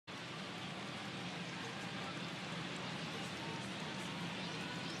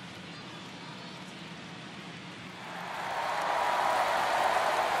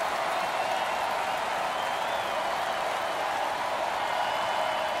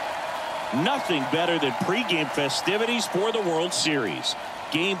Nothing better than pregame festivities for the World Series.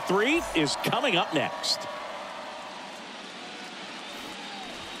 Game 3 is coming up next.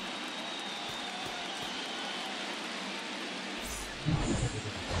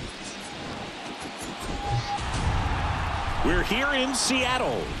 We're here in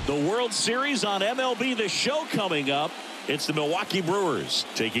Seattle. The World Series on MLB The Show coming up. It's the Milwaukee Brewers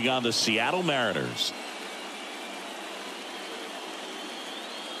taking on the Seattle Mariners.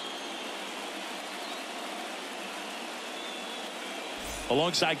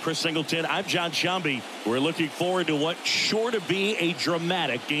 Alongside Chris Singleton, I'm John Shambi. We're looking forward to what's sure to be a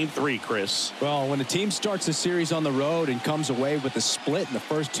dramatic Game 3, Chris. Well, when a team starts a series on the road and comes away with a split in the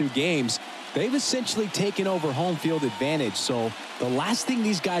first 2 games, they've essentially taken over home field advantage. So the last thing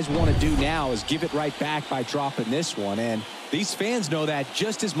these guys want to do now is give it right back by dropping this one. And these fans know that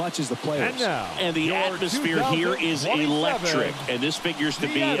just as much as the players. And the atmosphere here is electric. And this figures to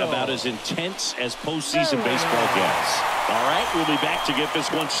be about as intense as postseason baseball gets. All right, we'll be back to get this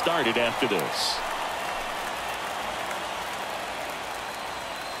one started after this.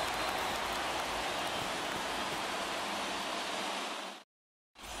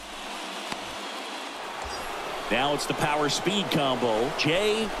 Now it's the power speed combo.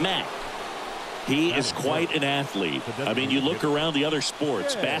 J-Mac. He is quite an athlete. I mean, you look around the other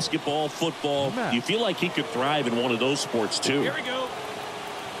sports, basketball, football, you feel like he could thrive in one of those sports too. Here we go.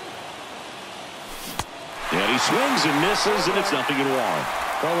 And he swings and misses, and it's nothing in one.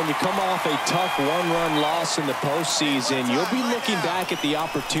 Well, when you come off a tough one-run loss in the postseason, you'll be looking back at the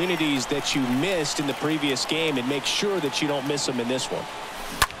opportunities that you missed in the previous game and make sure that you don't miss them in this one.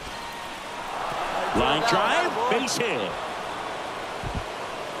 Line drive, base hit.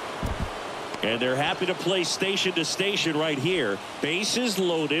 And they're happy to play station to station right here. Bases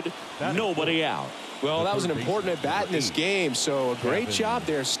loaded, nobody out. Well, that was an important at-bat in this game, so a great job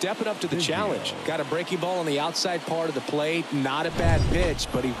there stepping up to the challenge. Got a breaking ball on the outside part of the plate. Not a bad pitch,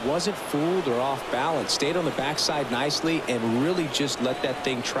 but he wasn't fooled or off balance. Stayed on the backside nicely and really just let that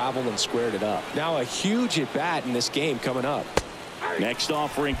thing travel and squared it up. Now a huge at-bat in this game coming up. Next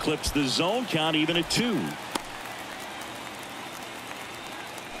offering clips the zone count even at 2.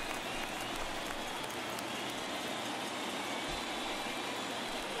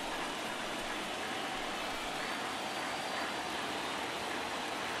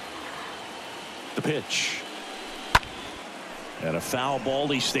 The pitch. And a foul ball.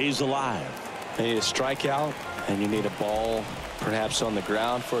 He stays alive. You need a strikeout, and you need a ball perhaps on the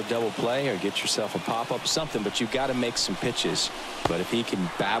ground for a double play or get yourself a pop-up, something, but you've got to make some pitches. But if he can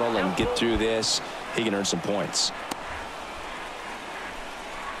battle and get through this, he can earn some points.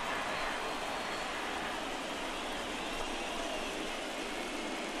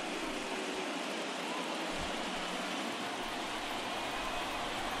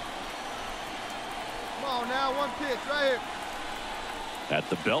 Come on now, one pitch right here. At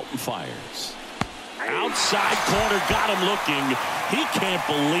the belt and fires. Outside corner, got him looking. He can't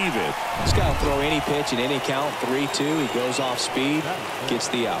believe it. He's got to throw any pitch in any count. 3-2. He goes off speed, gets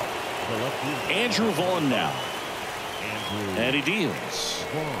the out. Andrew Vaughn now. And he deals.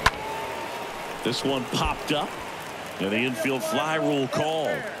 This one popped up. And the infield fly rule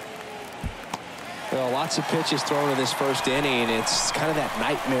called. Well, lots of pitches thrown in this first inning. It's kind of that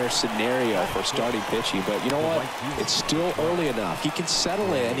nightmare scenario for starting pitching. But you know what? It's still early enough. He can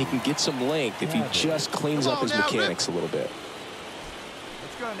settle in. He can get some length if he just cleans up his mechanics a little bit.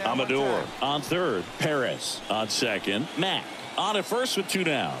 Amador on third. Perez on second. Mack on at first with 2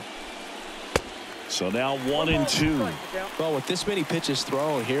 down. So now 1-2. Well, with this many pitches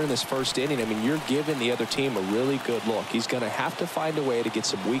thrown here in this first inning, I mean, you're giving the other team a really good look. He's going to have to find a way to get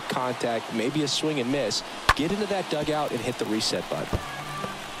some weak contact, maybe a swing and miss, get into that dugout and hit the reset button.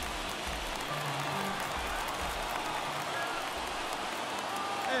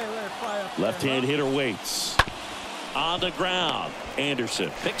 Left-hand hitter waits. On the ground.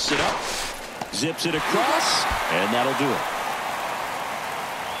 Anderson picks it up. Zips it across. And that'll do it.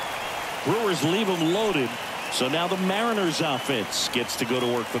 Brewers leave them loaded. So now the Mariners offense gets to go to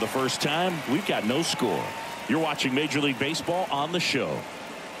work for the first time. We've got no score. You're watching Major League Baseball on the show.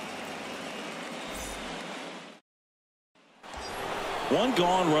 One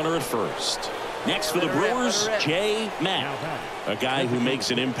gone, runner at first. Next for the Brewers, J-Mac. A guy who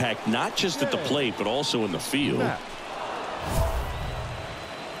makes an impact not just at the plate, but also in the field. All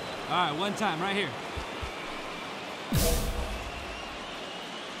right, one time right here.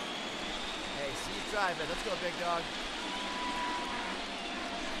 Drive it. Let's go, big dog.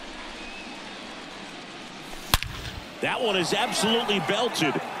 That one is absolutely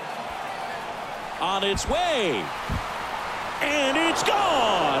belted. On its way. And it's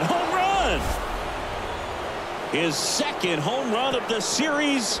gone. Home run. His second home run of the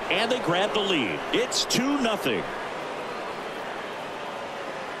series, and they grab the lead. It's 2-0.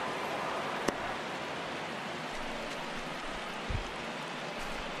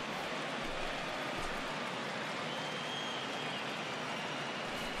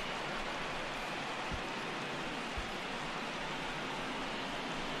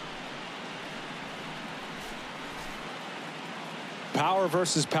 Power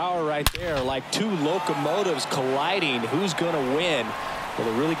versus power right there, like two locomotives colliding. Who's going to win? Well,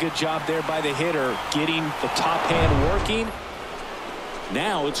 a really good job there by the hitter, getting the top hand working.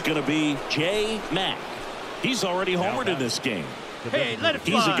 Now it's going to be J. Mack. He's already homered in this game. Hey, let it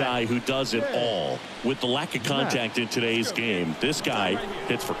fly. He's a guy who does it all. With the lack of contact in today's game, this guy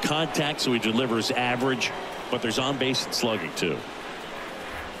hits for contact, so he delivers average, but there's on-base and slugging, too.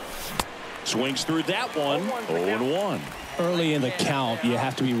 Swings through that one, 0-1. Early in the count, you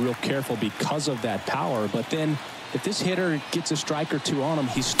have to be real careful because of that power. But then if this hitter gets a strike or two on him,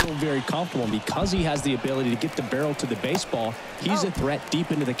 he's still very comfortable. And because he has the ability to get the barrel to the baseball, he's a threat deep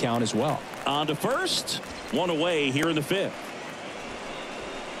into the count as well. On to first. One away here in the fifth.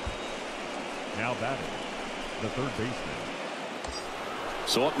 Now batting, the third baseman.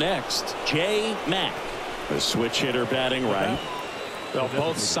 So up next, J. Mack. The switch hitter batting right. Well,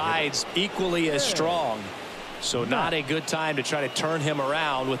 both sides equally as strong. So not a good time to try to turn him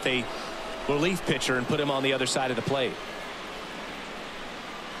around with a relief pitcher and put him on the other side of the plate.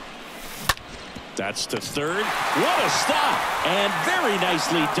 That's to third. What a stop. And very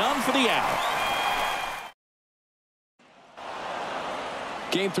nicely done for the out.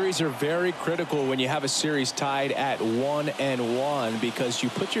 Game threes are very critical when you have a series tied at 1-1 because you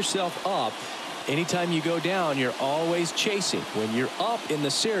put yourself up. Anytime you go down, you're always chasing. When you're up in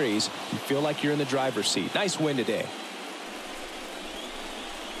the series, you feel like you're in the driver's seat. Nice win today.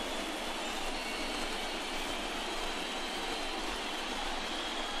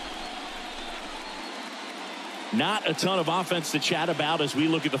 Not a ton of offense to chat about as we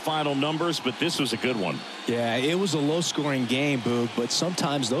look at the final numbers, but this was a good one. Yeah, it was a low-scoring game, Boog, but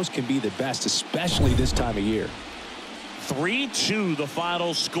sometimes those can be the best, especially this time of year. 3-2 the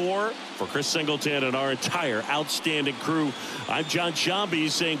final score. For Chris Singleton and our entire outstanding crew, I'm John Shambi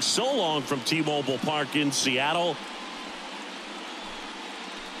saying so long from T-Mobile Park in Seattle.